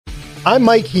I'm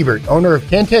Mike Hebert, owner of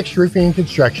Cantex Roofing and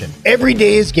Construction. Every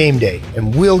day is game day,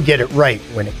 and we'll get it right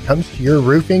when it comes to your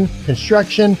roofing,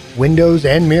 construction, windows,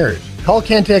 and mirrors. Call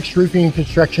Cantex Roofing and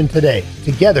Construction today.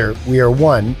 Together, we are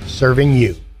one serving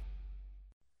you.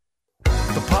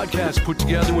 The podcast put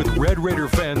together with Red Raider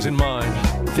fans in mind.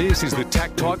 This is the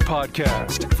Tech Talk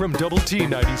Podcast from Double T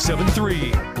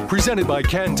 97.3, presented by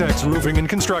Cantex Roofing and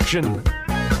Construction.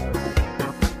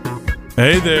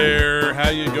 Hey there, how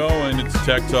you going? It's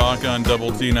Tech Talk on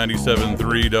Double T 97.3,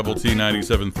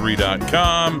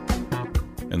 doublet973.com,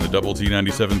 and the Double T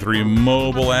 97.3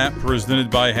 mobile app presented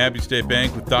by Happy State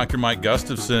Bank with Dr. Mike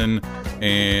Gustafson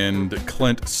and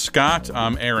Clint Scott.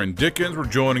 I'm Aaron Dickens. We're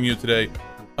joining you today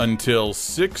until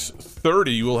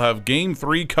 6:30. We'll have Game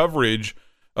 3 coverage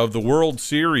of the World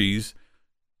Series.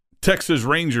 Texas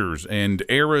Rangers and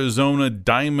Arizona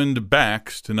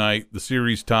Diamondbacks tonight. The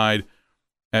series tied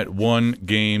at 1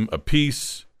 game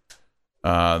apiece.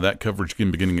 That coverage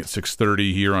again beginning at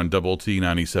 6:30 here on Double T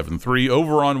 97.3.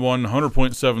 Over on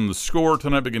 100.7 The Score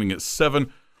tonight beginning at 7.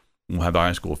 We'll have the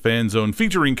high school fan zone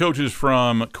featuring coaches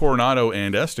from Coronado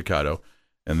and Estacado.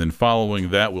 And then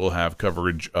following that, we'll have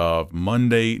coverage of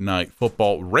Monday Night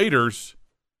Football. Raiders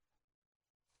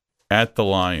at the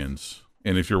Lions.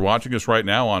 And if you're watching us right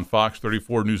now on Fox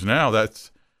 34 News Now, that's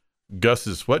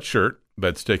Gus's sweatshirt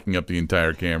that's taking up the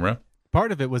entire camera.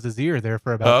 Part of it was his ear there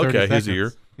for about 30 seconds. His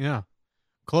ear. Yeah.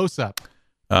 Close up.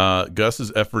 Gus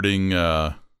is efforting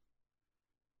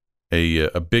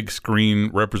a big screen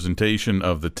representation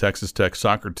of the Texas Tech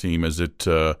soccer team as it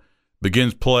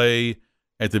begins play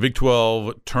at the Big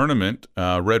 12 tournament.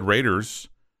 Red Raiders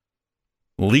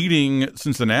leading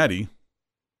Cincinnati.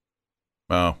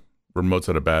 Remote's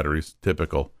out of batteries.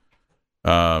 Typical.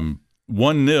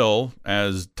 1-0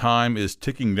 as time is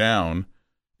ticking down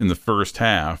in the first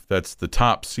half. That's the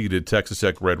top-seeded Texas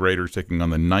Tech Red Raiders taking on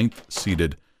the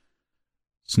 9th-seeded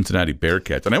Cincinnati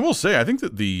Bearcats. And I will say, I think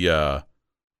that the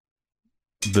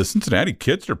Cincinnati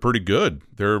kits are pretty good.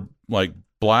 They're like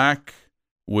black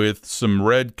with some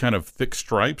red kind of thick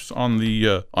stripes on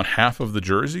the on half of the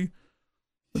jersey.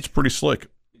 That's pretty slick.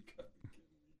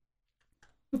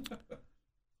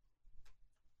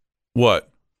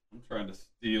 What? I'm trying to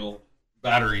steal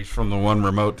batteries from the one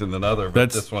remote to another, but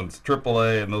this one's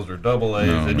AAA and those are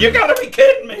AA's, and you gotta be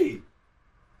kidding me.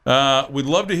 We'd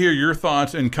love to hear your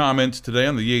thoughts and comments today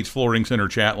on the Yates Flooring Center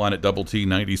chat line at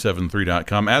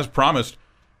doublet973.com. As promised,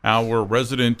 our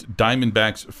resident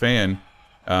Diamondbacks fan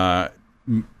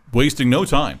wasting no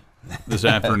time this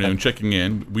afternoon checking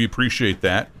in. We appreciate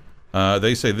that.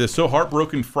 They say this: so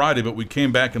heartbroken Friday, but we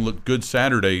came back and looked good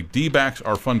Saturday. D-backs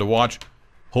are fun to watch.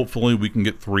 Hopefully we can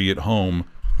get 3 at home.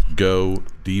 Go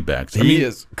D-backs. He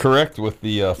is correct with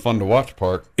the fun to watch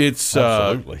part. It's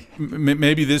absolutely.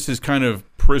 Maybe this is kind of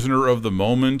prisoner of the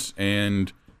moment,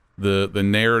 and the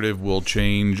narrative will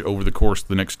change over the course of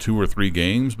the next 2 or 3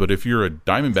 games. But if you're a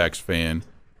Diamondbacks fan,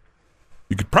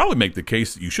 you could probably make the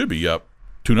case that you should be up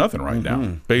 2-0 right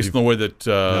now, based on the way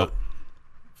that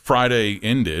Friday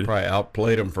ended. Probably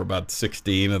outplayed them for about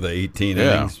 16 of the 18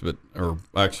 innings, or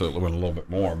actually it went a little bit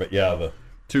more. But yeah, the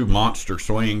 2 monster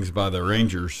swings by the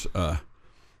Rangers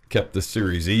kept the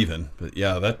series even. But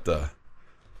yeah, that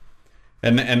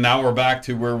and now we're back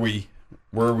to where we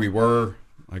were,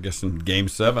 I guess, in Game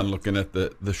 7, looking at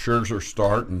the Scherzer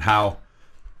start and how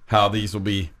these will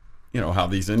be, how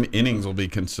these innings will be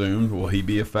consumed. Will he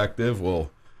be effective?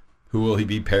 Who will he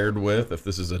be paired with? If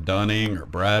this is a Dunning or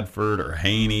Bradford or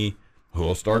Haney, who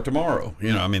will start tomorrow?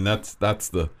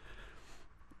 It's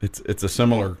a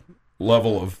similar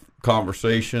level of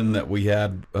conversation that we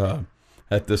had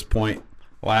at this point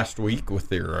last week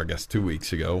I guess 2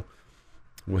 weeks ago,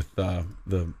 with the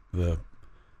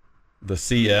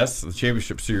CS, the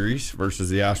championship series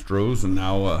versus the Astros, and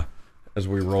now as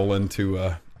we roll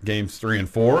into games 3 and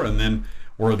 4, and then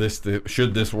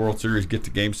should this World Series get to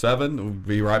Game 7, we'll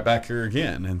be right back here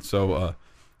again. And so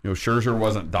Scherzer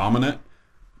wasn't dominant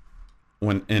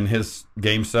when in his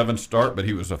Game 7 start, but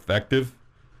he was effective.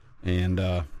 And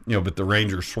but the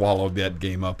Rangers swallowed that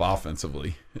game up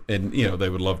offensively, and they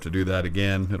would love to do that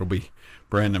again. It'll be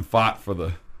Brandon Pfaadt for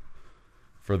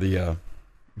the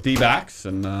D-backs,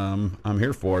 and I'm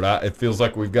here for it. It feels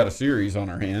like we've got a series on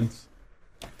our hands.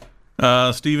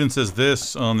 Steven says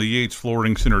this on the Yates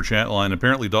Flooring Center chat line: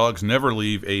 apparently dogs never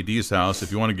leave AD's house.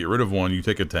 If you want to get rid of one, you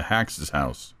take it to Hax's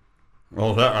house.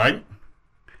 Well, is that right?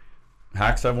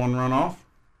 Hax have one run off?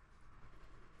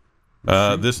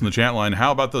 This in the chat line: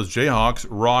 how about those Jayhawks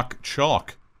rock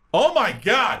chalk? Oh my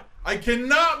God! I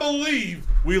cannot believe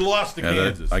we lost to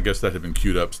Kansas. I guess that had been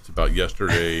queued up about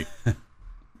yesterday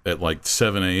at like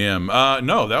 7 a.m.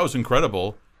 No, that was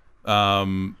incredible.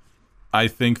 I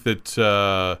think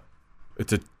that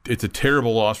it's a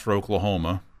terrible loss for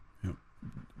Oklahoma. Yep.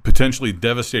 Potentially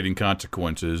devastating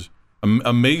consequences.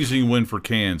 Amazing win for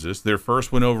Kansas. Their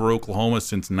first win over Oklahoma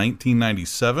since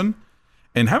 1997.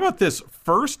 And how about this?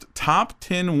 First top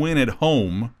 10 win at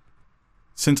home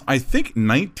since, I think,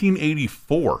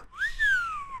 1984.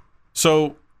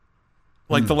 So,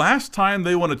 the last time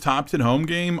they won a top 10 home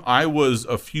game, I was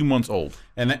a few months old.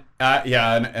 And if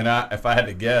I had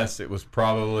to guess, it was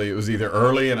either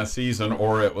early in a season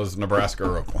or it was Nebraska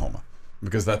or Oklahoma,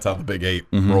 because that's how the Big 8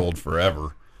 rolled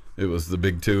forever. It was the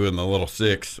Big 2 and the Little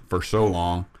 6 for so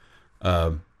long.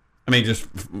 Just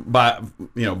by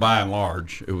and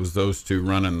large, it was those two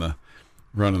running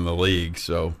the league.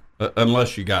 So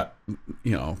unless you got,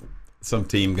 some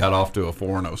team got off to a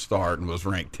 4-0 start and was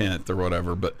ranked 10th or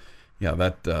whatever, but yeah,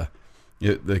 that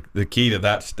the key to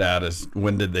that stat is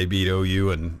when did they beat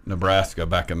OU and Nebraska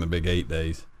back in the Big 8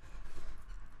 days.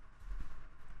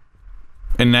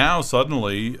 And now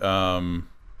suddenly,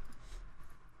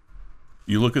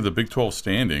 you look at the Big 12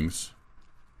 standings,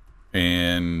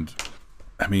 and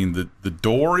the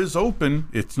door is open.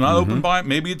 It's not open by,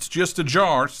 maybe it's just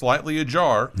ajar, slightly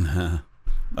ajar.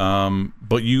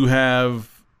 But you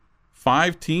have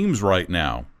 5 teams right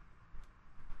now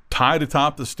tied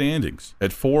atop the standings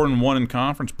at 4-1 in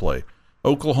conference play.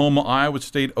 Oklahoma, Iowa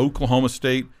State, Oklahoma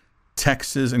State,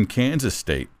 Texas, and Kansas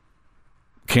State.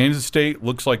 Kansas State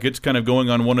looks like it's kind of going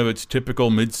on one of its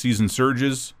typical midseason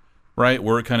surges, right,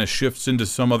 where it kind of shifts into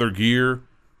some other gear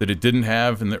that it didn't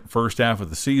have in the first half of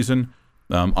the season.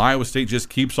 Iowa State just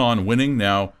keeps on winning.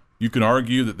 Now, you can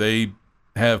argue that they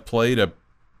have played a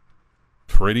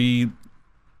pretty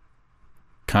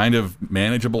kind of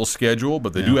manageable schedule,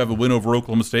 but they do have a win over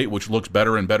Oklahoma State, which looks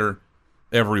better and better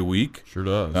every week. Sure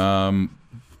does.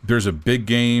 There's a big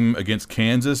game against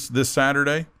Kansas this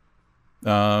Saturday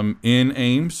in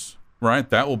Ames, right?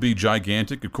 That will be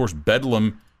gigantic. Of course,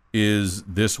 Bedlam is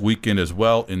this weekend as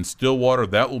well in Stillwater.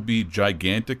 That will be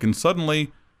gigantic. And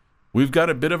suddenly we've got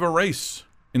a bit of a race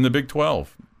in the Big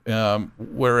 12,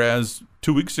 whereas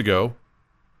 2 weeks ago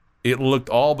it looked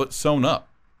all but sewn up.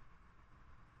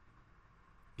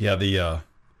 Yeah,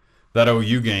 that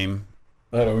OU game,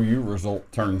 that OU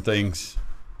result turned things.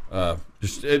 It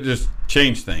just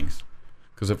changed things,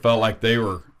 because it felt like they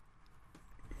were,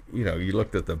 you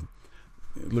looked at the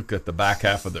back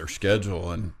half of their schedule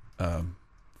and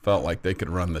felt like they could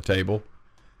run the table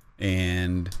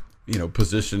and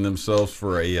position themselves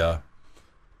for a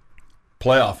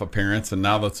playoff appearance, and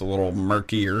now that's a little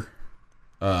murkier.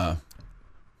 No.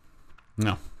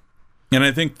 And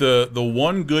I think the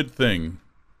one good thing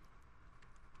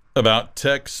about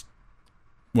Tech's,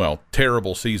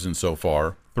 terrible season so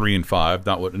far, 3-5,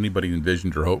 not what anybody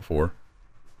envisioned or hoped for,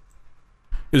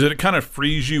 is that it kind of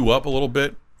frees you up a little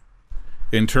bit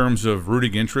in terms of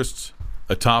rooting interests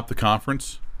atop the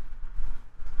conference.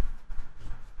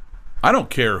 I don't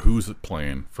care who's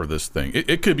playing for this thing.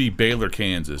 It could be Baylor,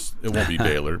 Kansas. It won't be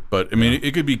Baylor, but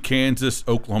it could be Kansas,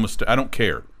 Oklahoma State. I don't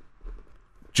care.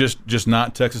 Just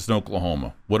not Texas and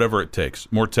Oklahoma. Whatever it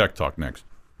takes. More Tech Talk next.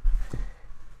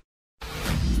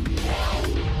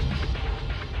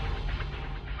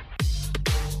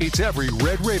 It's every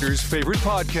Red Raiders' favorite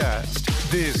podcast.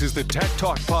 This is the Tech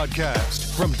Talk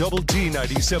Podcast from Double T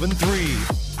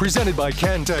 97.3, presented by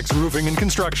Cantex Roofing and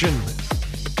Construction.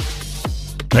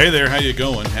 Hey there, how you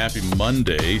going? Happy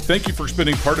Monday. Thank you for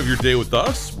spending part of your day with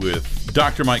us, with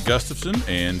Dr. Mike Gustafson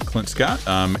and Clint Scott.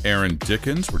 I'm Aaron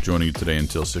Dickens. We're joining you today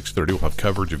until 6:30. We'll have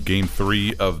coverage of Game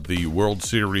 3 of the World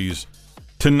Series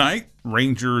tonight.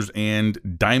 Rangers and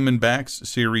Diamondbacks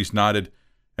series knotted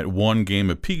at 1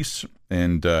 game apiece,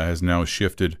 and has now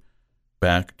shifted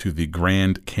back to the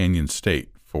Grand Canyon State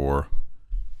for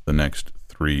the next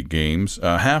 3 games.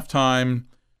 Halftime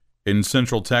in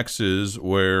Central Texas,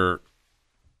 where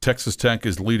Texas Tech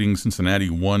is leading Cincinnati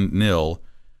 1-0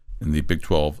 in the Big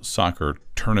 12 soccer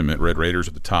tournament. Red Raiders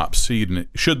are the top seed, and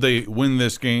should they win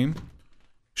this game,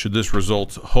 should this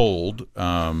result hold,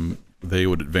 they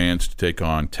would advance to take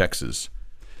on Texas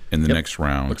in the next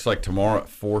round. Looks like tomorrow at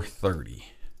 4:30.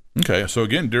 Okay, so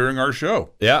again, during our show.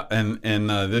 Yeah, and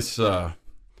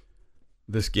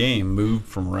this game moved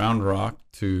from Round Rock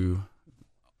to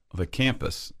the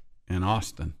campus in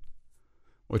Austin,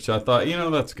 which I thought,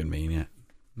 that's convenient.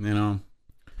 I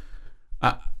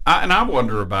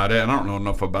wonder about it. I don't know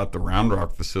enough about the Round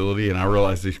Rock facility, and I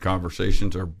realize these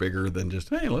conversations are bigger than just,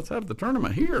 hey, let's have the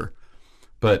tournament here.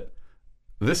 But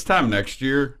this time next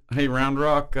year, hey, Round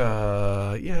Rock,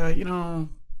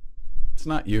 it's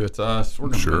not you, it's us. We're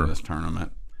going to win this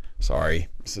tournament. Sorry.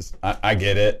 I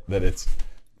get it that it's,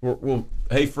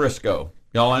 hey, Frisco,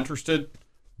 y'all interested?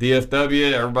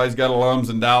 DFW, everybody's got alums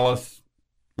in Dallas.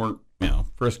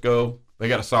 Frisco, they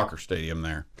got a soccer stadium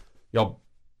there. Y'all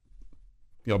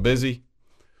busy?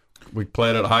 We play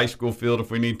it at a high school field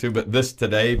if we need to, but this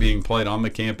today being played on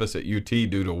the campus at UT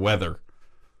due to weather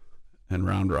in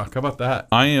Round Rock. How about that?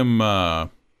 I'm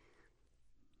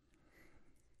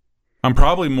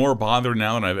probably more bothered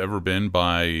now than I've ever been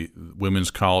by women's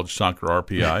college soccer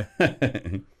RPI.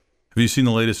 Have you seen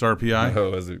the latest RPI?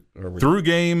 Oh, Through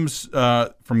games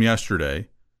from yesterday,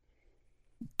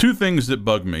 two things that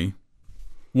bug me.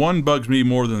 One bugs me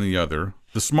more than the other.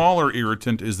 The smaller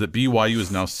irritant is that BYU is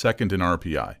now second in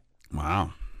RPI.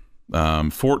 Wow.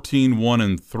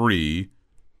 14-1-3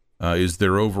 is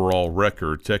their overall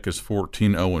record. Tech is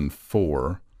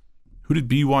 14-0-4. Who did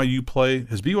BYU play?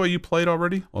 Has BYU played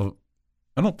already? Well,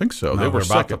 I don't think so. No, they were about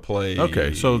second. to play.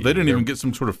 Okay, so they didn't even get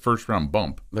some sort of first-round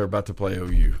bump. They're about to play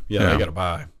OU. Yeah, they got to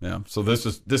bye. Yeah, so this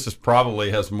is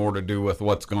probably has more to do with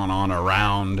what's going on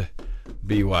around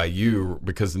BYU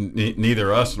because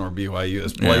neither us nor BYU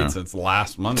has played since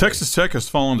last Monday. Texas Tech has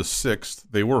fallen to 6th.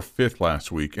 They were 5th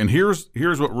last week. And here's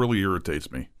what really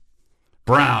irritates me.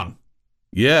 Brown.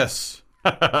 Yes.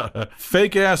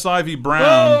 Fake-ass Ivy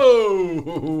Brown.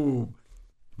 Whoa!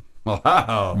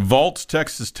 Wow. Vaults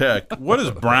Texas Tech. What has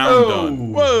Brown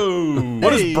done? Whoa! What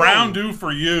does Brown do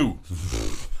for you?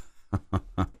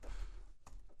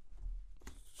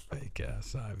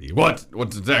 Fake-ass Ivy. What's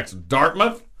next?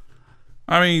 Dartmouth?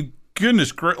 I mean,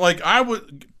 goodness gracious. Like, I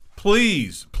would,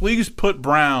 please put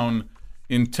Brown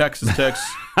in Texas Tech's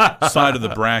side of the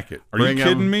bracket. Are you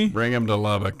kidding me? Bring him to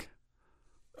Lubbock.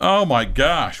 Oh, my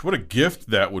gosh. What a gift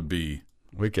that would be.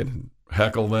 We can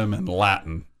heckle them in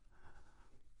Latin.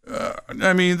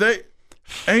 I mean, they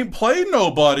ain't played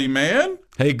nobody, man.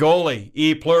 Hey, goalie,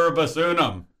 e pluribus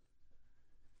unum.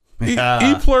 E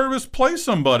pluribus play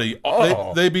somebody.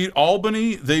 Oh. They beat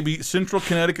Albany. They beat Central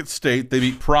Connecticut State. They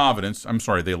beat Providence. I'm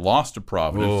sorry, they lost to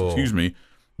Providence. Whoa. Excuse me.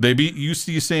 They beat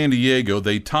UC San Diego.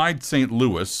 They tied St.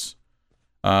 Louis.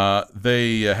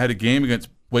 They had a game against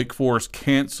Wake Forest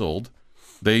canceled.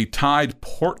 They tied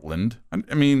Portland.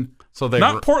 I mean, so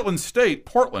Portland State,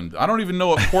 Portland. I don't even know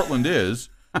what Portland is.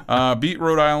 Beat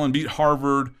Rhode Island, beat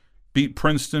Harvard, beat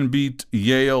Princeton, beat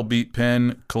Yale, beat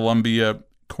Penn, Columbia,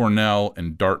 Cornell,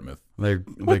 and Dartmouth.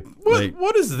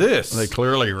 What is this? They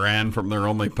clearly ran from their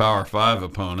only Power 5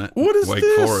 opponent, what is Wake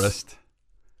this? Forest.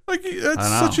 Like,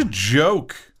 that's such a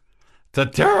joke. It's a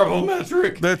terrible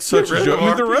metric. That's such a joke. I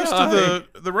mean, the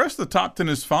rest of the top 10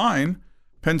 is fine.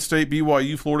 Penn State,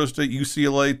 BYU, Florida State,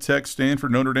 UCLA, Tech,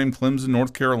 Stanford, Notre Dame, Clemson,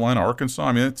 North Carolina, Arkansas.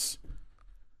 I mean, it's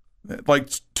like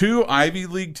 2 Ivy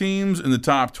League teams in the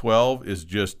top 12 is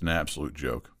just an absolute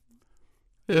joke.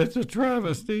 It's a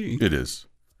travesty. It is.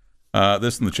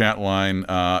 This in the chat line,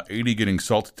 80 getting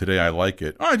salted today. I like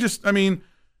it. I mean,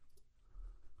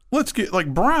 let's get,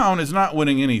 like, Brown is not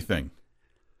winning anything.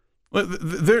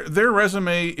 Their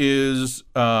resume is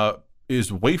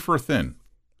wafer thin.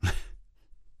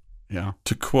 Yeah.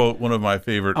 To quote one of my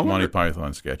favorite Monty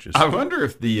Python sketches. I wonder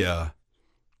if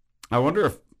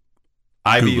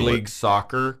Ivy League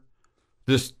soccer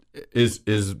just is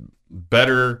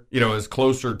better, is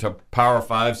closer to Power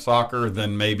 5 soccer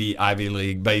than maybe Ivy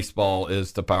League baseball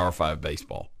is to Power 5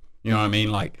 baseball. You know what I mean?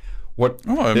 Like what?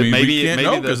 Oh, I mean, we can't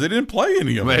know because they didn't play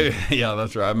any of them. Yeah,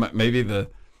 that's right. Maybe the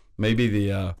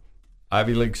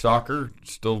Ivy League soccer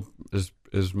still is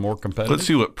more competitive. Let's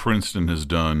see what Princeton has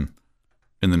done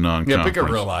in the non-conference. Yeah, pick a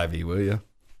real Ivy, will you?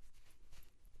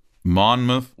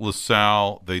 Monmouth,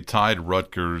 LaSalle, they tied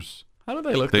Rutgers. How do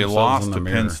they look? They lost to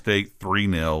Penn State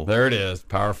 3-0. There it is,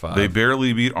 Power 5. They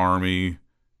barely beat Army.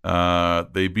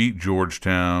 They beat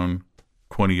Georgetown,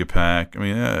 Quinnipiac.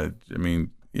 I mean,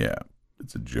 yeah,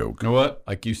 it's a joke. You know what?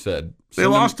 Like you said, they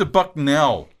lost to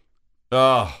Bucknell.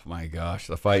 Oh my gosh,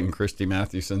 the fighting Christy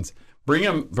Mathewsons. Bring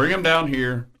him down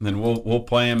here, and then we'll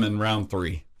play him in round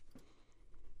 3.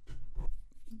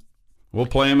 We'll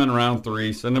play him in round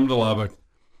 3. Send him to Lubbock.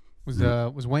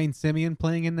 Was Wayne Simeon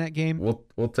playing in that game?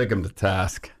 We'll take him to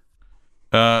task.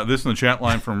 This in the chat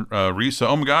line from Risa.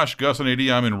 Oh my gosh, Gus and AD,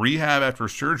 I'm in rehab after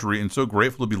surgery and so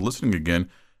grateful to be listening again.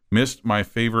 Missed my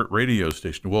favorite radio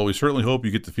station. Well, we certainly hope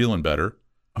you get to feeling better.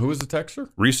 Who was the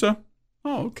texter? Risa.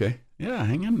 Oh, okay. Yeah,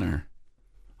 hang in there.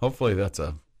 Hopefully that's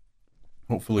a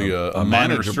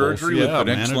minor surgery with an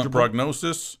excellent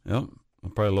prognosis. Yep.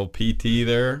 Probably a little PT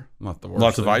there. Not the worst.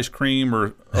 Lots of ice cream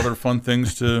or other fun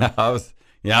things to.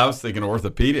 I was thinking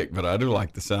orthopedic, but I do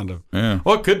like the sound of. Yeah.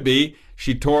 Well, it could be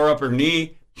she tore up her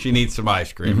knee. She needs some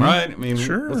ice cream, right? I mean,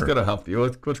 sure. What's going to help you?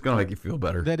 What's going to make you feel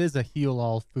better? That is a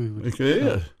heal-all food. It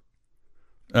is.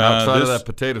 Outside of that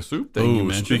potato soup thing you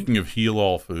mentioned. Speaking of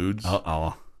heal-all foods.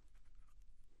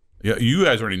 Yeah, you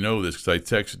guys already know this because I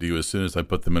texted you as soon as I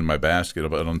put them in my basket.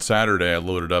 But on Saturday, I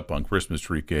loaded up on Christmas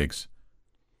tree cakes.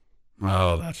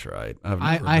 Oh, that's right.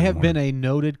 I have been a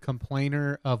noted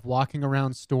complainer of walking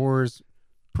around stores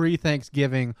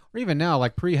pre-Thanksgiving or even now,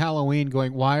 like pre-Halloween,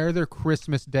 going, why are there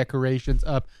Christmas decorations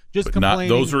up? Just But complaining.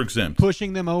 those are exempt.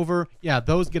 Pushing them over. Yeah,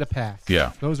 those get a pass.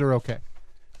 Yeah. Those are okay.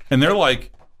 And they're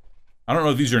like, I don't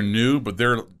know if these are new, but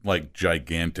they're like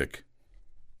gigantic.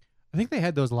 I think they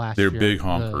had those last year. They're big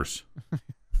honkers.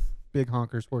 Big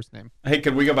honkers, horse name. Hey,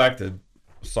 can we go back to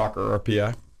soccer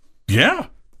RPI? Yeah.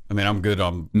 I mean, I'm good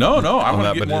on. No, I want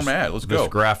that, to get but more mad. Let's this go.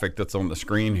 graphic that's on the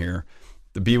screen here,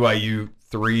 the BYU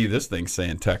 3, this thing's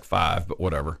saying Tech 5, but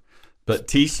whatever. But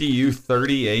TCU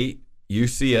 38,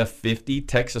 UCF 50,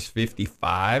 Texas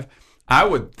 55. I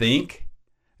would think,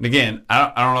 and again,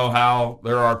 I don't know how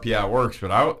their RPI works,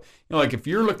 but like if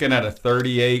you're looking at a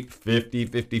 38, 50,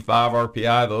 55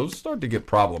 RPI, those start to get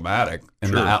problematic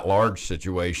in the at-large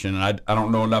situation. And I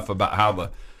don't know enough about how the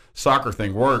soccer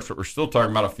thing works, but we're still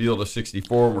talking about a field of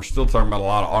 64, and we're still talking about a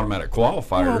lot of automatic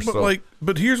qualifiers.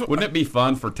 But here's wouldn't it be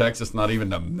fun for Texas not even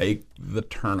to make the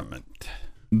tournament?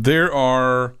 There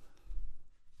are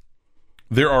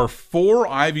 4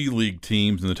 Ivy League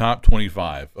teams in the top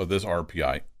 25 of this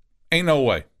RPI. Ain't no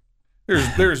way.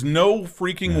 There's no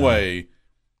freaking way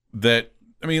that,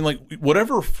 I mean, like,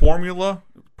 whatever formula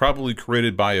probably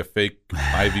created by a fake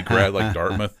Ivy grad like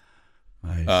Dartmouth.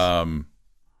 Nice.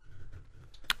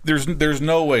 There's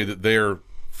no way that they're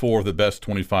 4 of the best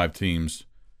 25 teams.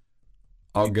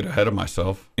 I'll get ahead of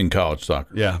myself in college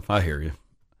soccer. Yeah, I hear you.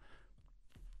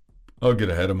 I'll get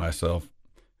ahead of myself.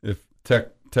 If Tech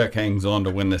hangs on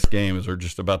to win this game as they're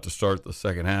just about to start the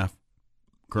second half,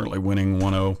 currently winning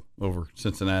 1-0 over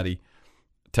Cincinnati,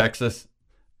 Texas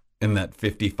in that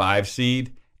 55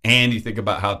 seed, and you think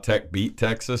about how Tech beat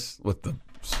Texas with the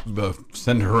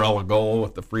Cinderella goal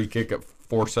with the free kick at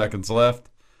 4 seconds left,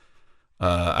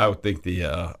 I would think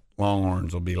the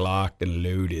Longhorns will be locked and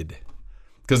loaded.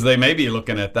 Because they may be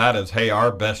looking at that as, hey,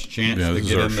 our best chance to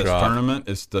get in this tournament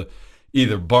is to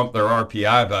either bump their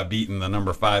RPI by beating the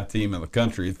number 5 team in the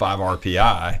country, 5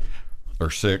 RPI, or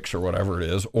 6 or whatever it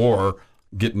is, or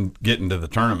getting to the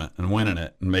tournament and winning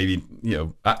it. And maybe,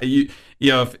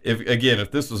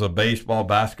 if this was a baseball,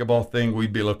 basketball thing,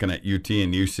 we'd be looking at UT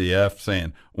and UCF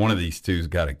saying one of these two's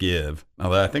got to give.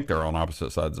 Now, I think they're on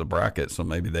opposite sides of the bracket, so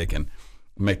maybe they can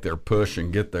make their push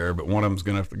and get there, but one of them's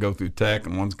going to have to go through Tech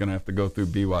and one's going to have to go through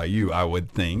BYU, I would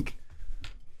think.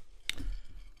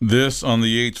 This on the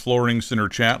Yates Flooring Center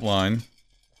chat line.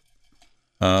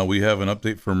 We have an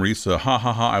update from Risa.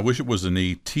 I wish it was a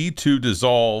knee. T2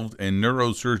 dissolved and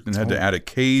neurosurgeon had to add a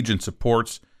cage and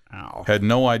supports. Ow. Had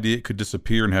no idea it could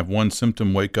disappear and have one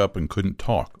symptom wake up and couldn't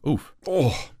talk. Oof.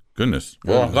 Oh. Goodness.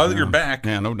 Well, I'm glad that you're back.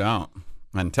 Yeah, no doubt.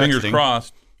 And fingers texting.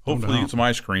 crossed. Hopefully you get some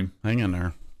ice cream. Hang in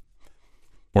there.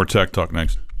 More Tech Talk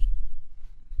next.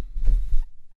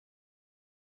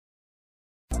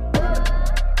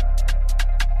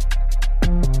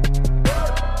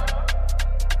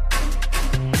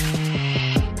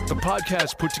 A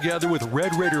podcast put together with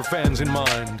Red Raider fans in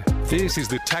mind. This is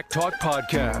the Tech Talk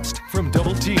Podcast from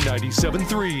Double T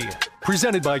 97.3,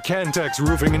 presented by Cantex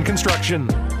Roofing and Construction.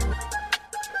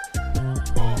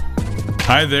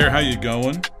 Hi there, how you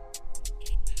going?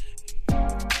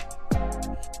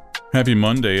 Happy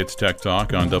Monday, it's Tech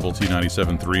Talk on Double T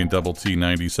 97.3 and Double T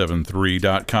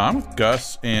 97.3.com with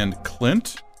Gus and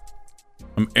Clint.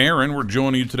 I'm Aaron. We're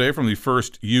joining you today from the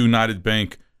First United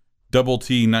Bank Double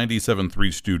T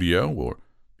 97.3 studio. We'll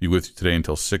be with you today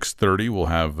until 6:30. We'll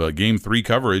have Game 3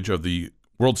 coverage of the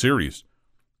World Series.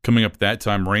 Coming up at that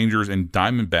time, Rangers and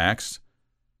Diamondbacks,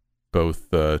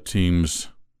 both teams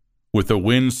with a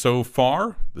win so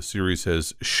far. The series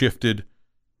has shifted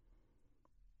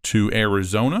to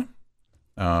Arizona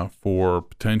for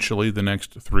potentially the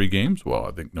next 3 games. Well,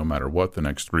 I think no matter what, the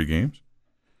next 3 games.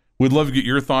 We'd love to get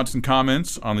your thoughts and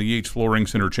comments on the Yates Flooring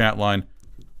Center chat line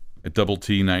at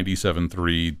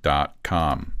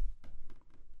doublet973.com.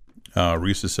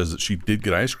 Risa says that she did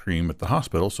get ice cream at the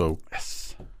hospital, so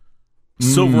yes.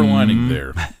 Silver lining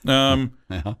there.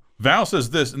 Val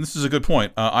says this, and this is a good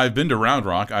point. I've been to Round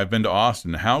Rock. I've been to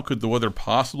Austin. How could the weather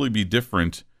possibly be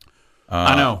different?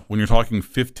 I know. When you're talking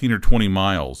 15 or 20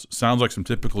 miles. Sounds like some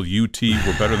typical UT.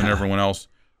 We're better than everyone else.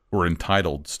 We're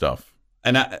entitled stuff.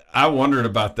 And I wondered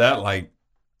about that. Like,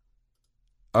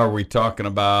 are we talking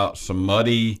about some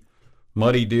muddy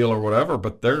deal or whatever?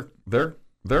 But they're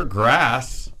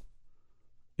grass.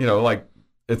 Like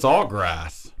it's all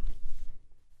grass.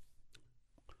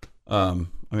 I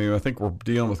think we're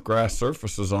dealing with grass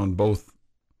surfaces on both.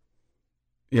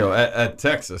 At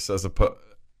Texas as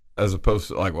as opposed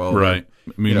to like, well, right.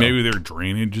 I mean, maybe their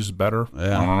drainage is better.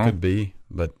 Yeah, I don't know. Could be,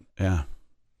 but yeah.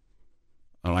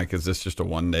 I'm like, is this just a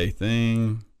 1-day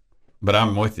thing? But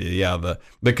I'm with you, yeah.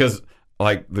 Because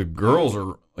like the girls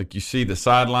are like, you see the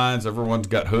sidelines, everyone's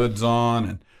got hoods on,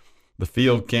 and the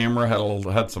field camera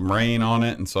had some rain on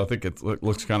it, and so I think it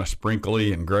looks kind of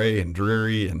sprinkly and gray and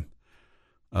dreary. And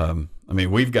I mean,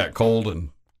 we've got cold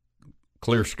and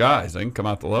clear skies. They can come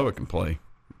out to Lubbock and play.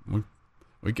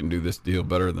 We can do this deal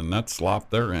better than that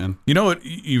slop they're in. You know what?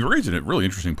 You raised a really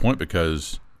interesting point,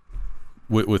 because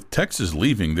with Texas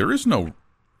leaving, there is no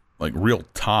like real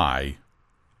tie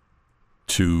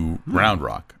to Round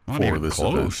Rock for this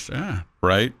close, event, yeah.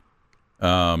 Right?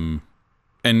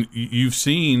 And you've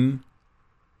seen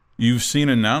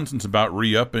announcements about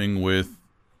re-upping with,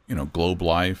 Globe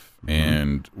Life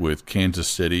and with Kansas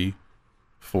City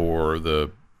for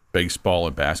the baseball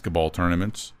and basketball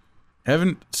tournaments.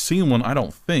 Haven't seen one, I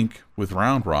don't think, with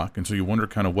Round Rock, and so you wonder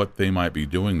kind of what they might be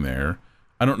doing there.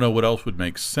 I don't know what else would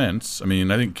make sense. I mean,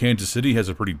 I think Kansas City has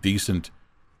a pretty decent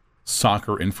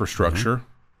soccer infrastructure.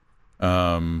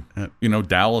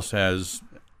 Dallas has,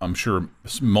 I'm sure,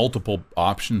 multiple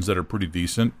options that are pretty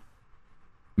decent.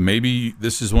 Maybe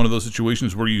this is one of those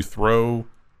situations where you throw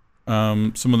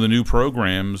some of the new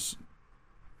programs,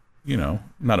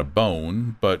 not a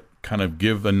bone, but kind of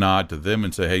give a nod to them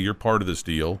and say, hey, you're part of this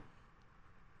deal.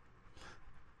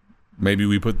 Maybe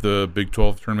we put the Big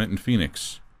 12 tournament in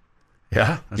Phoenix.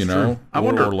 Yeah, that's true.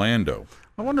 Or Orlando.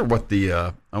 I wonder what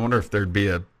I wonder if there'd be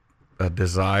a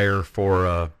desire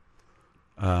for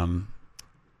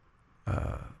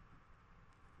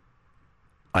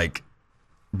like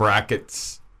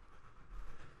brackets,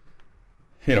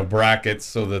 brackets,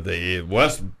 so that the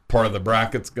west part of the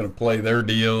bracket's going to play their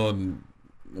deal and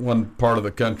one part of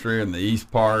the country and the east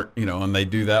part, and they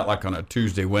do that like on a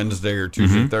Tuesday, Wednesday, or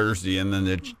Tuesday, Thursday, and then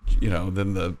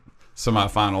then the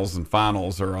semifinals and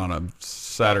finals are on a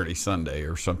Saturday, Sunday,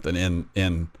 or something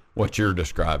in what you're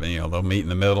describing. They'll meet in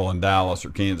the middle in Dallas or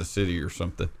Kansas City or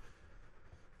something.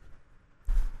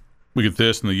 We get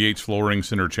this in the Yates Flooring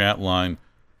Center chat line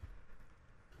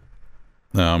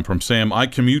from Sam. I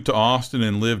commute to Austin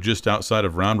and live just outside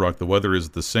of Round Rock. The weather is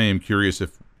the same. Curious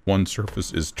if one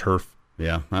surface is turf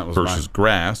that was versus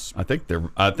grass. I think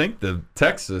the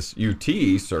Texas UT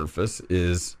surface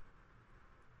is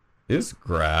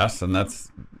grass, and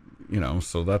that's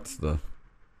so that's the.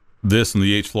 This in the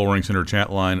Yates Flooring Center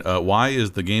chat line. Why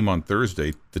is the game on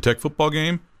Thursday? The Tech football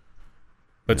game?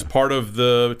 That's part of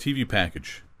the TV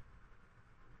package.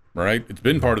 Right? It's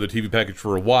been part of the TV package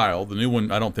for a while. The new one,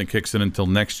 I don't think, kicks in until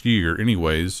next year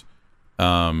anyways.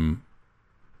 But,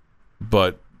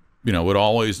 it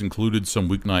always included some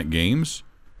weeknight games.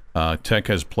 Tech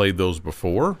has played those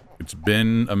before. It's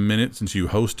been a minute since you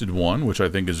hosted one, which I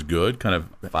think is good. Kind of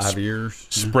 5 years.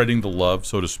 Spreading the love,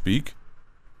 so to speak.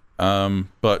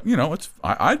 But,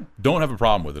 I don't have a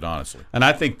problem with it, honestly. And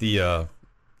I think I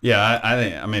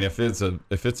mean, if it's a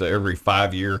every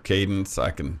 5-year cadence,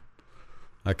 I can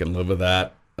live with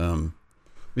that.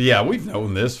 Yeah, we've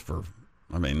known this for.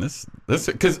 I mean, this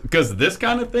because this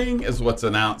kind of thing is what's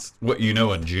announced. What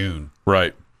in June,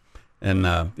 right? And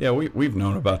we've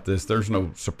known about this. There's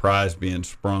no surprise being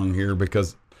sprung here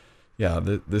because,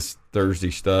 this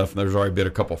Thursday stuff. There's already been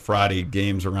a couple Friday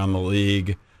games around the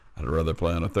league. I'd rather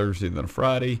play on a Thursday than a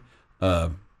Friday,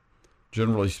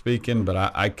 generally speaking. But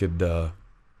I could,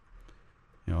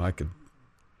 I could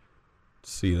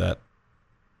see that.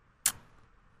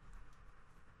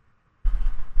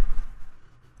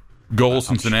 Goal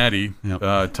Cincinnati,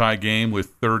 tie game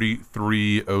with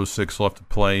 33:06 left to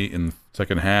play in the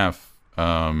second half.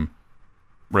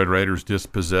 Red Raiders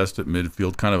dispossessed at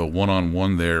midfield, kind of a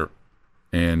one-on-one there,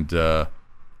 and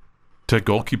Tech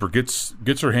goalkeeper gets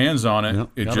her hands on it.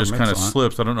 It just kind of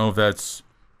slips. I don't know if that's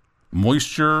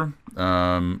moisture,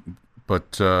 but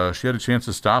she had a chance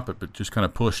to stop it, but just kind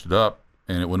of pushed it up,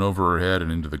 and it went over her head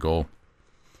and into the goal.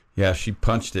 Yeah, she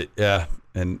punched it. Yeah,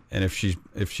 and if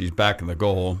she's back in the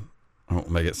goal. I don't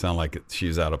make it sound like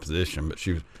she's out of position, but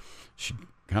she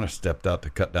kind of stepped out to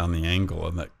cut down the angle,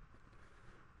 and that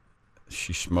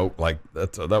she smoked like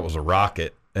that was a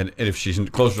rocket. And if she's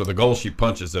closer to the goal, she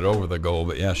punches it over the goal.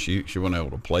 But yeah, she wasn't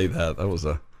able to play that. That was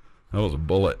a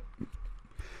bullet.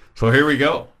 So here we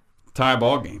go, tie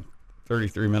ball game.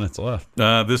 33 minutes left.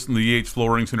 This in the Yates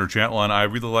Flooring Center chat line. I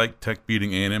really like Tech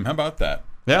beating A&M. How about that?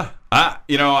 Yeah,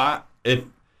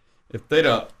 if they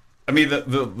don't. I mean,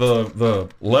 the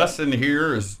lesson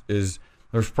here is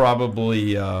there's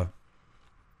probably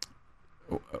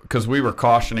because we were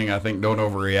cautioning, I think, don't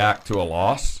overreact to a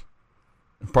loss.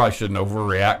 Probably shouldn't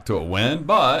overreact to a win,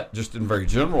 but just in very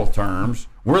general terms,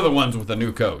 We're the ones with a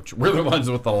new coach. We're the ones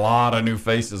with a lot of new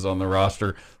faces on the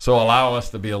roster. So allow us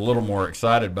to be a little more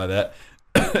excited by that,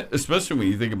 especially when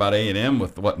you think about A&M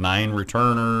with, 8 or 9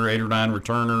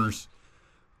 returners,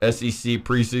 SEC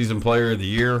preseason player of the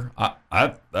year.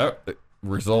 That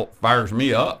result fires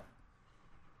me up.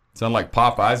 Sound like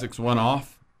Pop Isaacs went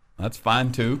off. That's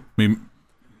fine, too. I mean,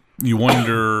 you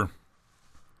wonder.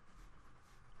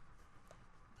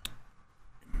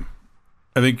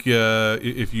 I think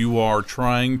if you are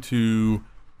trying to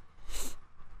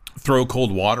throw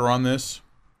cold water on this,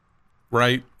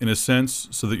 right, in a sense,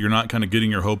 so that you're not kind of getting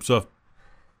your hopes up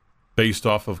based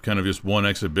off of kind of just one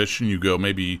exhibition, you go,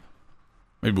 maybe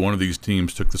one of these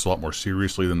teams took this a lot more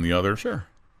seriously than the other. Sure.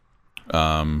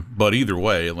 But either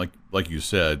way, like you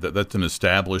said, that's an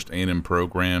established A&M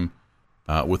program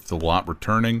with the lot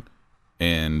returning,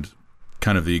 and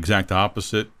kind of the exact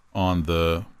opposite on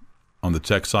the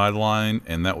Tech sideline,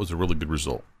 and that was a really good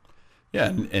result. Yeah,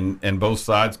 and both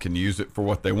sides can use it for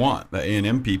what they want. The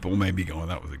A&M people may be going,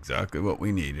 that was exactly what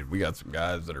we needed. We got some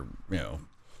guys that are,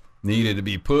 needed to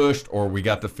be pushed, or we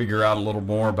got to figure out a little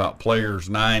more about players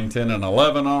 9, 10, and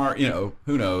 11 are,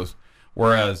 who knows.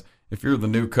 Whereas if you're the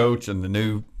new coach and the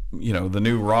new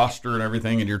roster and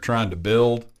everything, and you're trying to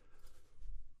build,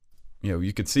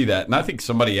 you could see that. And I think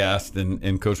somebody asked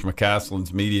in Coach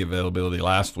McCaslin's media availability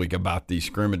last week about these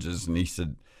scrimmages, and he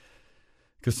said,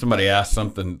 because somebody asked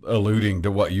something alluding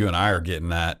to what you and I are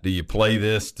getting at, do you play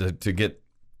this to get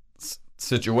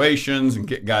situations and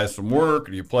get guys some work,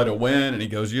 or do you play to win? And he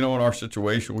goes, in our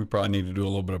situation, we probably need to do a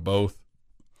little bit of both.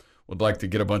 Would like to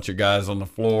get a bunch of guys on the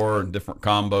floor and different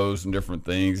combos and different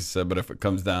things. He said, but if it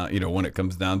comes down, when it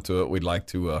comes down to it, we'd like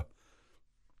to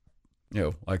go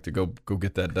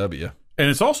get that W. And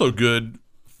it's also good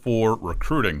for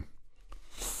recruiting,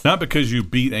 not because you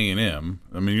beat A&M.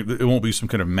 I mean, it won't be some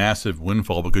kind of massive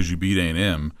windfall because you beat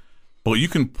A&M, but you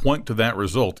can point to that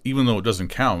result, even though it doesn't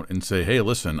count, and say, hey,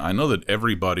 listen, I know that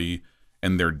everybody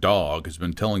and their dog has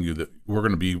been telling you that we're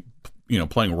going to be,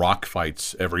 playing rock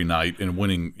fights every night and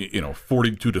winning,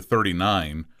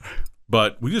 42-39.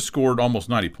 But we just scored almost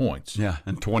 90 points. Yeah,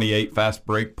 and 28 fast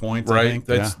break points, right? I think.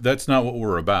 That's not what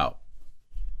we're about.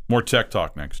 More Tech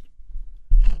Talk next.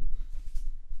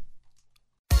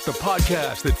 The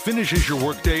podcast that finishes your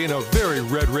workday in a very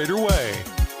Red Raider way.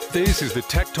 This is the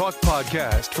Tech Talk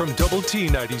Podcast from Double T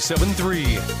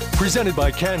 97.3, presented by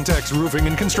Cantex Roofing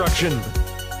and Construction.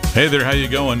 Hey there, how you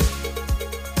going?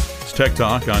 It's Tech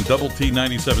Talk on Double T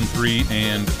 97.3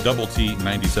 and Double T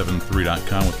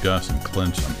 97.3.com with Gus and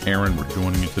Clint. I'm Aaron. We're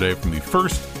joining you today from the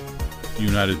first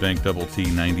United Bank Double T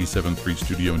 97.3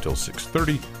 studio until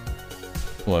 6:30.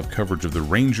 We'll have coverage of the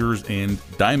Rangers and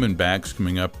Diamondbacks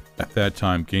coming up at that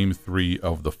time. Game 3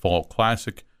 of the Fall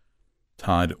Classic,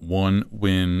 tied 1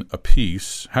 win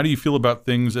apiece. How do you feel about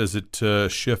things as it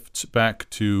shifts back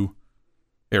to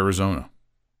Arizona?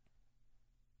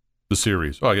 The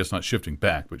series. Oh, I guess not shifting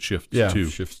back, but shifts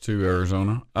to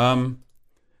Arizona. I'm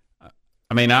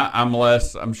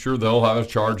sure they'll have a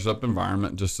charged up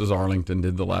environment, just as Arlington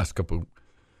did the last couple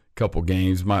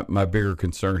games. My bigger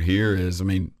concern here is,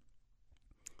 and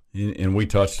we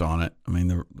touched on it.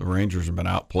 The Rangers have been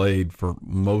outplayed for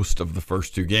most of the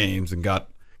first 2 games and got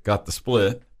the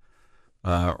split.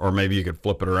 Or maybe you could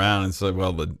flip it around and say,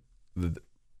 well,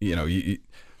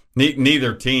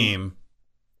 neither team.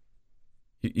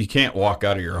 You can't walk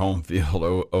out of your home field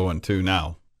 0-2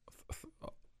 now.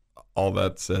 All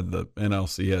that said, the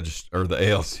ALC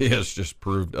has just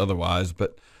proved otherwise.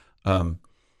 But and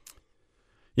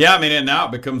now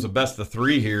it becomes a best of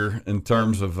 3 here in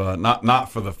terms of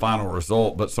not for the final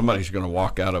result, but somebody's going to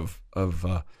walk out of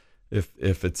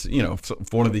if it's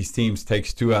if one of these teams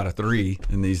takes 2 out of 3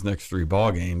 in these next 3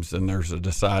 ball games, then there's a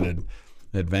decided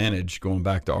advantage going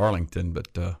back to Arlington. But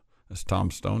as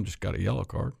Tom Stone just got a yellow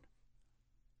card.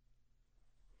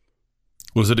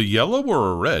 Was it a yellow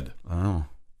or a red? Oh,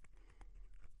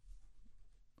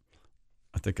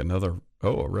 I think a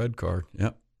red card.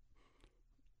 Yep.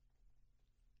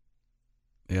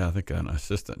 Yeah, I think an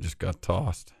assistant just got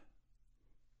tossed.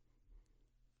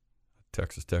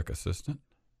 Texas Tech assistant.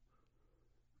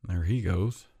 There he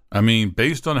goes.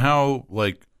 Based on how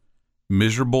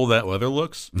miserable that weather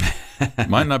looks,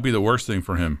 might not be the worst thing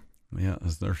for him. Yeah,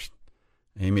 there's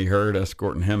Amy Hurd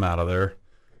escorting him out of there.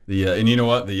 And you know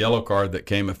what? The yellow card that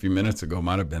came a few minutes ago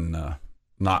might have been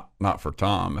not for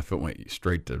Tom. If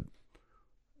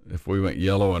we went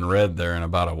yellow and red there in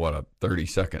about a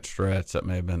 30-second stretch, that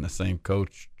may have been the same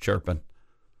coach chirping.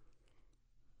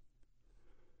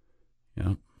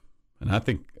 Yeah, and I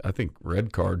think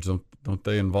red cards don't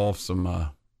they involve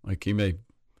some he may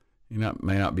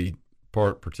not be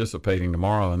participating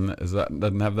tomorrow, and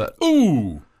doesn't have that?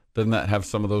 Ooh, doesn't that have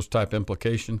some of those type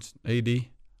implications? AD,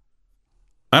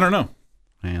 I don't know.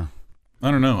 Yeah,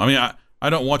 I don't know. I mean, I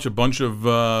don't watch a bunch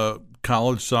of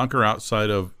college soccer outside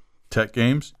of Tech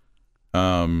games,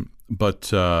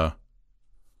 but I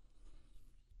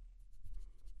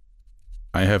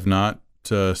have not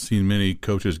seen many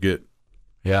coaches get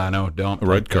I know. Don't a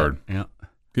red card. Yeah,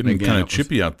 getting kind of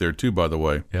chippy out there too. By the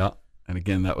way, yeah. And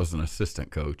again, that was an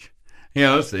assistant coach.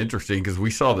 Yeah, that's interesting because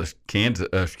we saw this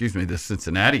this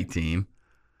Cincinnati team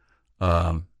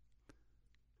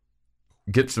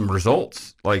get some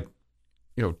results, like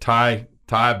tie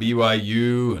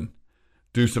BYU and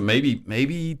do some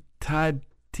maybe tie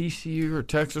TCU or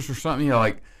Texas or something.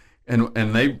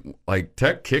 And they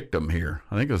Tech kicked them here.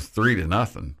 I think it was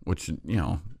 3-0, which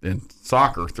in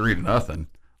soccer 3-0.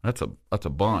 That's a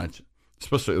bunch,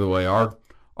 especially the way our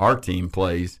team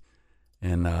plays,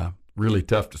 and really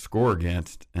tough to score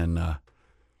against. And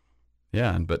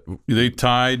but they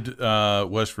tied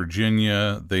West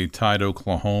Virginia, they tied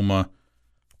Oklahoma,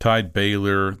 tied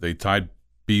Baylor, they tied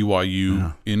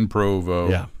BYU in Provo.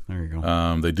 Yeah, there you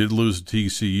go. They did lose to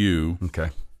TCU.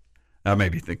 Okay, I may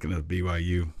be thinking of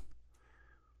BYU.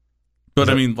 But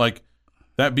I mean, that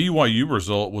BYU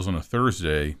result was on a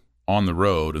Thursday on the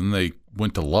road, and they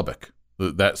went to Lubbock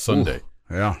that Sunday.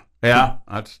 Ooh, yeah,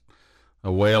 that's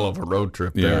a whale of a road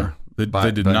trip there. They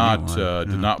did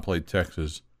not play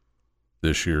Texas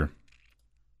this year.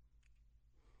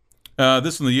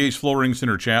 This in the Yates Flooring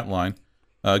Center chat line.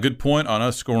 Good point on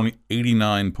us scoring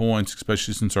 89 points,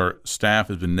 especially since our staff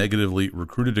has been negatively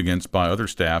recruited against by other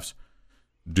staffs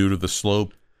due to the slow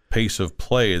pace of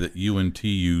play that UNT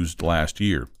used last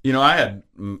year. I had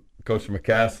Coach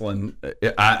McCaslin.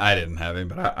 I didn't have him,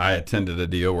 but I attended a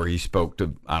deal where he spoke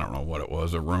to, I don't know what it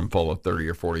was, a room full of 30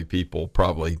 or 40 people,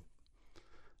 probably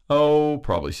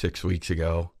 6 weeks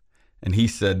ago. And he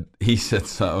said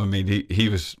so. I mean, he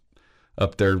was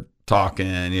up there talking,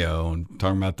 and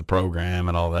talking about the program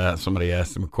and all that. Somebody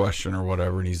asked him a question or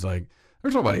whatever, and he's like,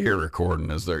 "There's nobody here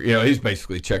recording, is there?" He's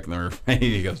basically checking their.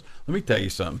 He goes, "Let me tell you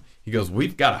something." He goes,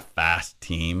 "We've got a fast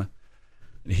team."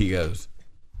 And he goes,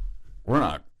 We're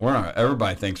not.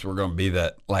 Everybody thinks we're going to be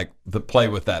that, the play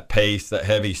with that pace, that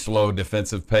heavy, slow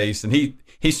defensive pace." And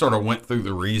he sort of went through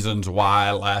the reasons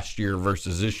why last year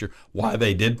versus this year, why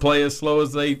they did play as slow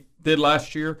as they did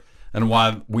last year, and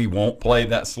why we won't play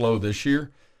that slow this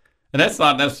year. And that's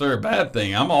not necessarily a bad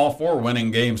thing. I'm all for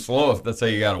winning games slow if that's how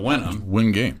you got to win them.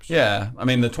 Win games. Yeah. I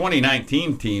mean, our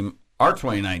 2019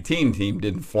 team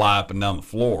didn't fly up and down the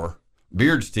floor.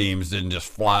 Beard's teams didn't just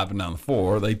fly up and down the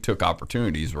floor. They took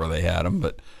opportunities where they had them.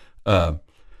 But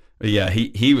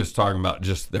he was talking about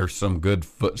just there's some good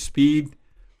foot speed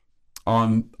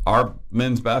on our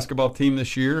men's basketball team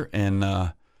this year.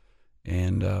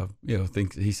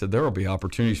 He said there will be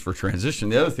opportunities for transition.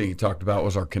 The other thing he talked about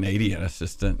was our Canadian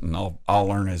assistant, and I'll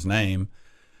learn his name.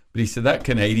 But he said that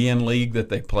Canadian league that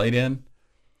they played in,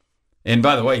 and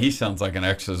by the way, he sounds like an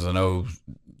X's and O's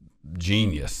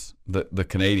genius. The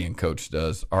Canadian coach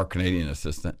does, our Canadian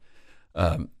assistant.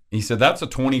 He said that's a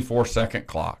 24-second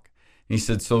clock. He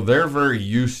said so they're very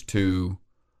used to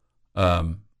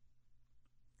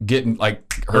getting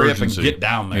hurry up and get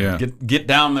down there, get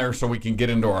down there so we can get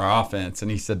into our offense. And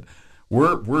he said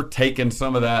we're taking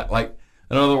some of that.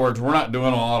 In other words, we're not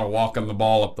doing a lot of walking the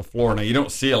ball up the floor. Now you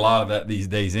don't see a lot of that these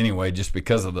days anyway, just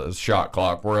because of the shot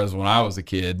clock. Whereas when I was a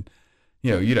kid,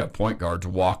 you'd have point guards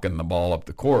walking the ball up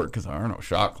the court because there are no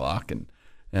shot clock, and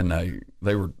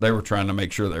they were trying to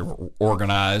make sure they were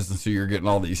organized, and so you're getting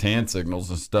all these hand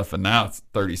signals and stuff. And now it's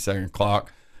 30-second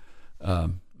clock.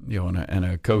 And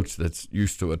a coach that's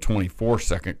used to a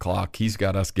 24-second clock, he's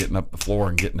got us getting up the floor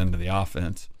and getting into the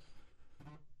offense.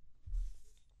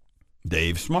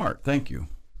 Dave Smart, thank you.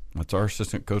 That's our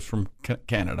assistant coach from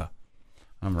Canada.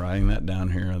 I'm writing that down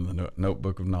here in the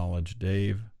notebook of knowledge.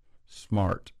 Dave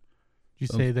Smart. Did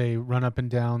you say they run up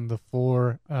and down the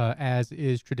floor as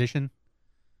is tradition?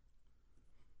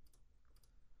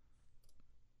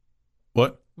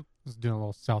 What? I was doing a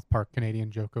little South Park Canadian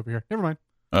joke over here. Never mind.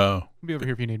 Oh. I'll be over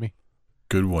here if you need me.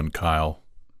 Good one, Kyle.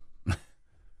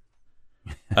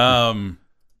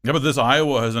 But this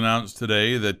Iowa has announced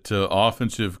today that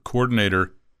offensive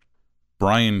coordinator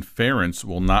Brian Ferentz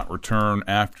will not return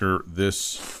after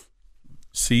this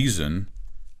season.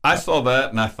 I saw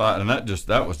that and I thought, and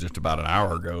that was just about an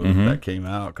hour ago. Mm-hmm. That came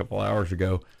out a couple hours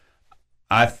ago.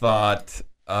 I thought,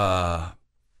 of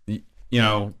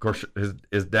course,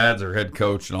 his dad's our head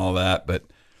coach and all that, but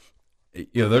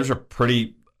there's a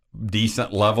pretty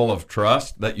decent level of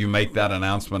trust that you make that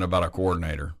announcement about a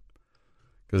coordinator.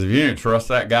 Because if you didn't trust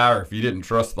that guy, or if you didn't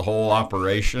trust the whole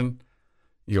operation,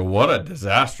 what a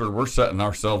disaster we're setting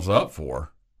ourselves up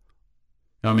for.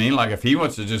 I mean, like if he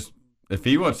wants to just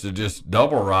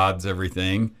double rods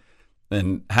everything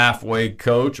and halfway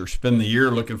coach or spend the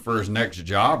year looking for his next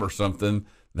job or something,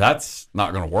 that's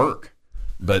not going to work.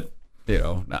 But,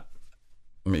 you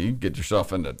get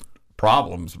yourself into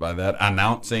problems by that.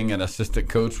 Announcing an assistant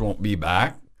coach won't be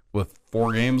back with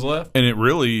 4 games left. And it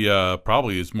really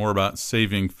probably is more about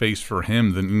saving face for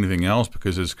him than anything else,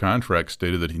 because his contract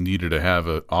stated that he needed to have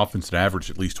an offense that averaged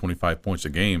at least 25 points a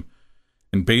game.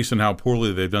 And based on how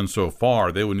poorly they've done so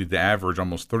far, they would need to average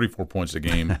almost 34 points a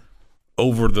game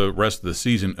over the rest of the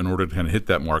season in order to kind of hit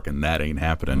that mark, and that ain't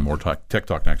happening. More Tech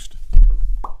Talk next.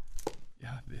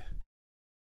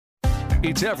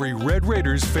 It's every Red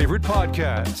Raiders' favorite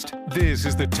podcast. This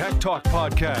is the Tech Talk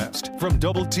Podcast from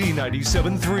Double T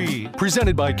 97.3,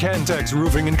 presented by Cantex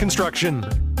Roofing and Construction.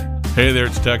 Hey there,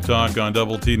 it's Tech Talk on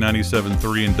Double T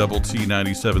 97.3 and Double T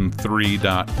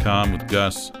 97.3.com with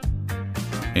Gus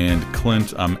and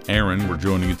Clint. I'm Aaron. We're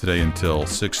joining you today until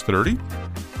 6:30.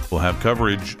 We'll have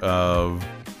coverage of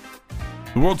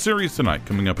the World Series tonight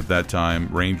coming up at that time.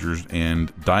 Rangers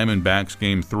and Diamondbacks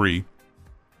Game 3.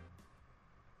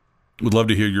 Would love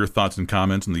to hear your thoughts and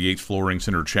comments on the Yates Flooring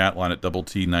Center chat line at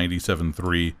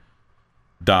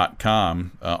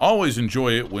doublet973.com. Always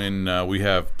enjoy it when we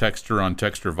have texter on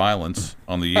texter violence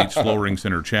on the Yates Flooring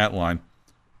Center chat line.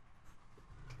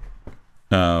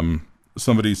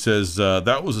 Somebody says,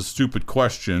 that was a stupid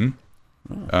question.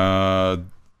 That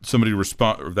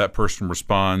person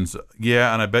responds,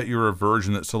 yeah, and I bet you're a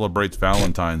virgin that celebrates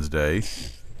Valentine's Day.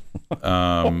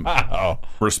 Wow.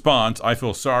 Response, I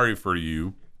feel sorry for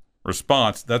you.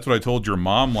 Response, that's what I told your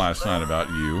mom last night about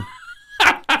you.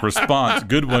 Response,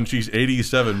 good one, she's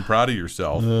 87, proud of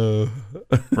yourself.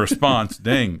 Response,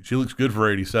 dang, she looks good for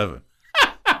 87.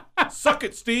 Suck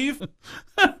it, Steve.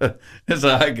 It's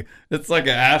like an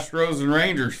Astros and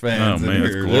Rangers fans. Oh, man,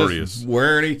 it's glorious. Just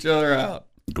wearing each other out.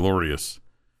 Glorious.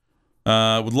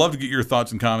 Would love to get your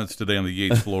thoughts and comments today on the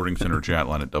Yates Flooring Center chat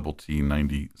line at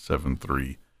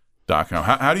doublet973.com.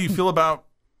 How do you feel about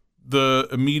the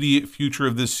immediate future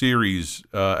of this series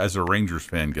as a Rangers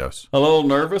fan, Gus? A little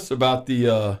nervous about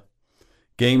the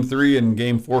Game 3 and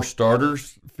Game 4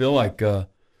 starters. I feel like the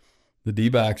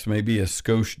D-backs may be a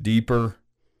skosh deeper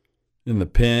in the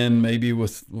pen, maybe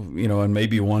with, and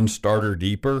maybe one starter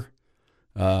deeper.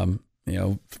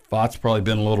 Fott's probably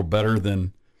been a little better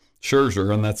than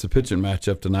Scherzer, and that's the pitching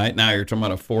matchup tonight. Now you're talking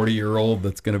about a 40-year-old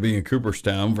that's going to be in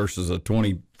Cooperstown versus a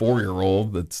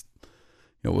 24-year-old that's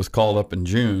was called up in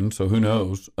June, so who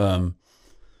knows? Now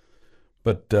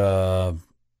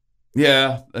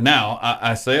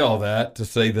I say all that to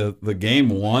say the game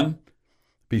 1,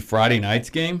 be Friday night's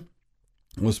game,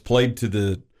 was played to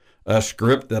the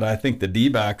script that I think the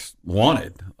D-backs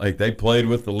wanted. Like, they played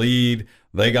with the lead,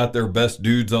 they got their best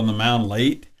dudes on the mound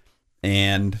late,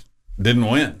 and didn't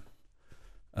win.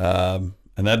 And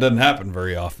that doesn't happen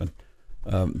very often.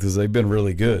 Because they've been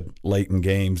really good late in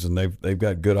games, and they've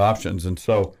got good options. And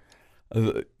so,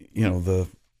 I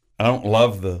don't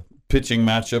love the pitching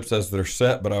matchups as they're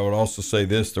set, but I would also say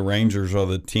this: the Rangers are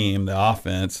the team, the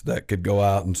offense that could go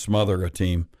out and smother a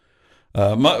team.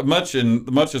 Much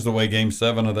as the way Game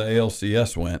 7 of the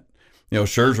ALCS went.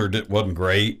 Scherzer wasn't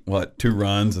great. 2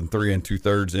 runs and 3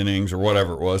 2/3 innings or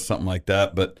whatever it was, something like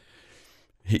that. But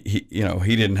he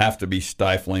didn't have to be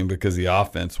stifling because the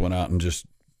offense went out and just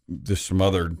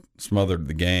smothered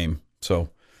the game. So,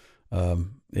 I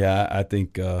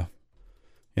think I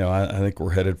think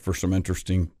we're headed for some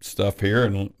interesting stuff here,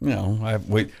 and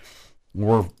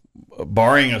we're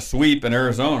barring a sweep in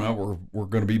Arizona, we're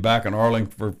going to be back in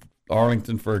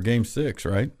Arlington for a Game 6,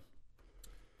 right?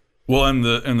 Well, and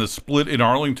the split in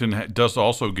Arlington does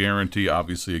also guarantee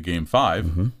obviously a Game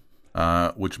 5,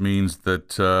 which means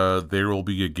that there will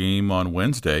be a game on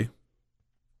Wednesday.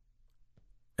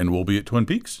 And we'll be at Twin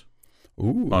Peaks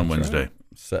on Wednesday. Right.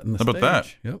 Setting the stage. How about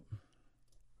that? Yep.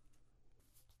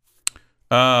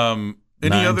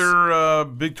 Any other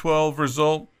Big 12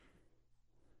 result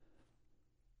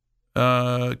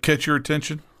catch your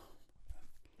attention?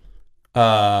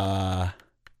 In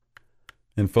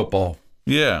football.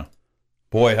 Yeah.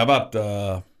 Boy, how about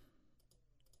the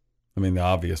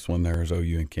obvious one there is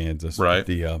OU and Kansas. Right.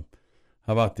 How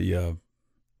about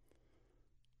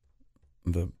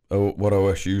what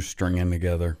OSU's stringing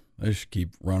together? They just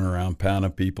keep running around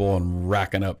pounding people and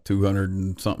racking up 200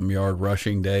 and something yard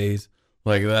rushing days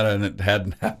like that, and it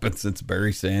hadn't happened since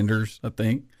Barry Sanders, I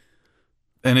think.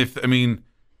 And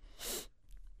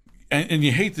and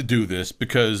you hate to do this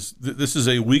because this is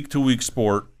a week-to-week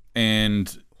sport,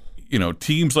 and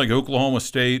teams like Oklahoma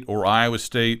State or Iowa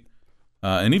State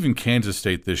and even Kansas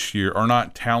State this year are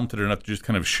not talented enough to just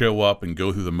kind of show up and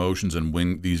go through the motions and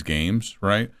win these games,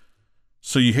 right?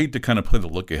 So you hate to kind of play the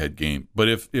look-ahead game. But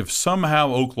if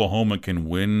somehow Oklahoma can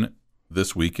win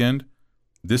this weekend,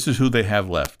 this is who they have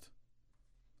left.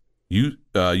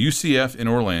 UCF in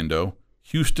Orlando,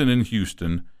 Houston in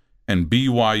Houston, and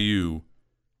BYU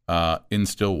in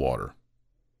Stillwater.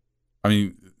 I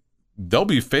mean, they'll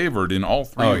be favored in all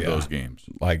three of those games.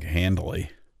 Like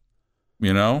handily.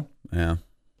 You know? Yeah.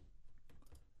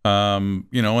 And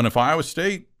if Iowa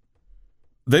State,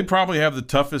 they probably have the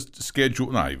toughest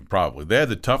schedule, not even probably, they have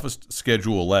the toughest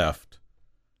schedule left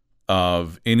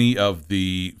of any of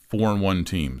the 4-1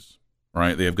 teams,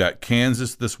 right? They've got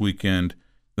Kansas this weekend,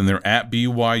 then they're at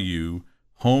BYU,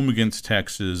 home against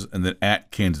Texas, and then at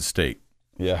Kansas State.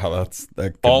 Yeah,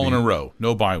 that all in a row,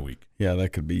 no bye week. Yeah, that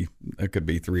could be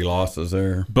 3 losses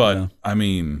there. But I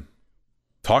mean,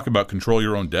 talk about control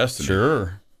your own destiny.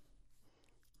 Sure,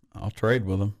 I'll trade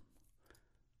with them.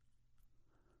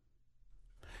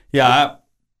 Yeah,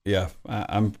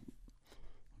 I'm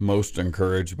most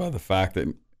encouraged by the fact that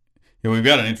we've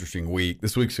got an interesting week.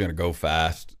 This week's going to go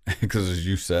fast because, as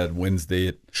you said, Wednesday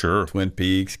at Twin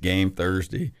Peaks, game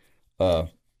Thursday.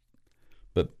 But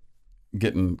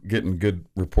getting good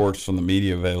reports from the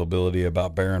media availability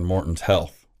about Baron Morton's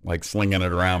health, like slinging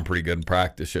it around pretty good in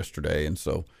practice yesterday, and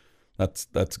so that's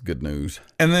good news.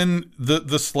 And then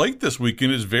the slate this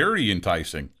weekend is very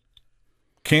enticing.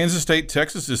 Kansas State,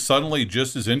 Texas is suddenly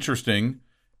just as interesting,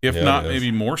 if not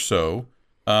maybe more so,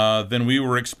 than we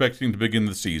were expecting to begin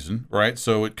the season, right?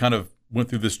 So it kind of went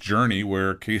through this journey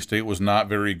where K-State was not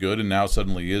very good and now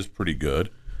suddenly is pretty good.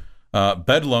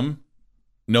 Bedlam,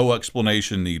 no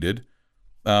explanation needed.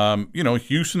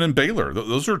 Houston and Baylor,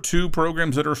 those are two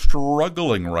programs that are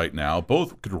struggling right now.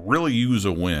 Both could really use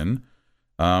a win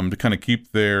to kind of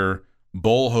keep their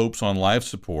bowl hopes on life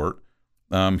support.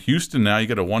 Houston, now you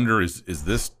got to wonder, is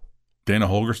this Dana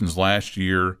Holgerson's last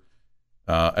year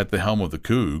at the helm of the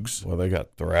Cougs? Well, they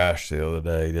got thrashed the other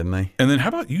day, didn't they? And then how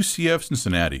about UCF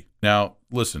Cincinnati? Now,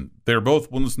 listen, they're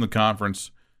both winless in the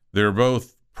conference. They're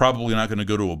both probably not going to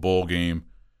go to a bowl game.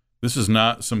 This is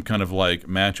not some kind of like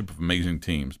matchup of amazing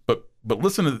teams. But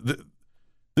listen to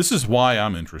this is why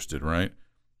I'm interested, right?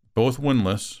 Both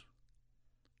winless,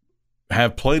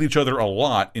 have played each other a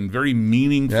lot in very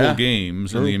meaningful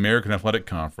games in the American Athletic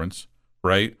Conference,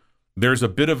 right? There's a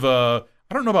bit of a,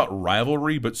 I don't know about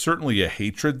rivalry, but certainly a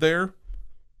hatred there,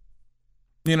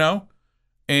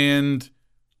 and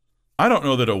I don't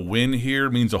know that a win here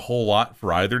means a whole lot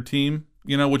for either team.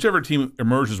 Whichever team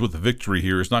emerges with the victory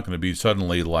here is not going to be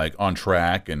suddenly like on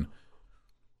track,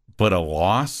 but a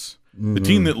loss, the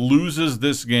team that loses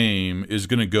this game is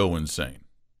going to go insane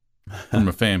from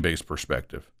a fan base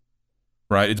perspective.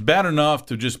 Right, it's bad enough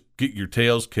to just get your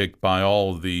tails kicked by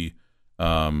all of the,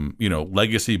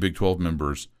 legacy Big 12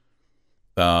 members,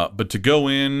 but to go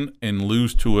in and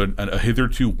lose to a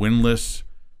hitherto winless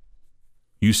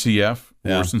UCF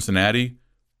or Cincinnati,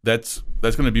 that's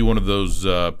going to be one of those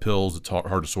pills that's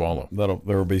hard to swallow.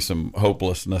 There will be some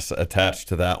hopelessness attached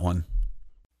to that one.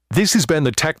 This has been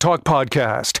the Tech Talk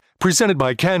Podcast, presented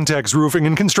by Cantex Roofing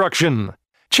and Construction.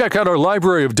 Check out our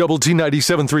library of Double T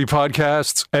 97.3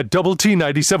 podcasts at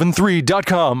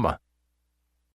doublet97.3.com.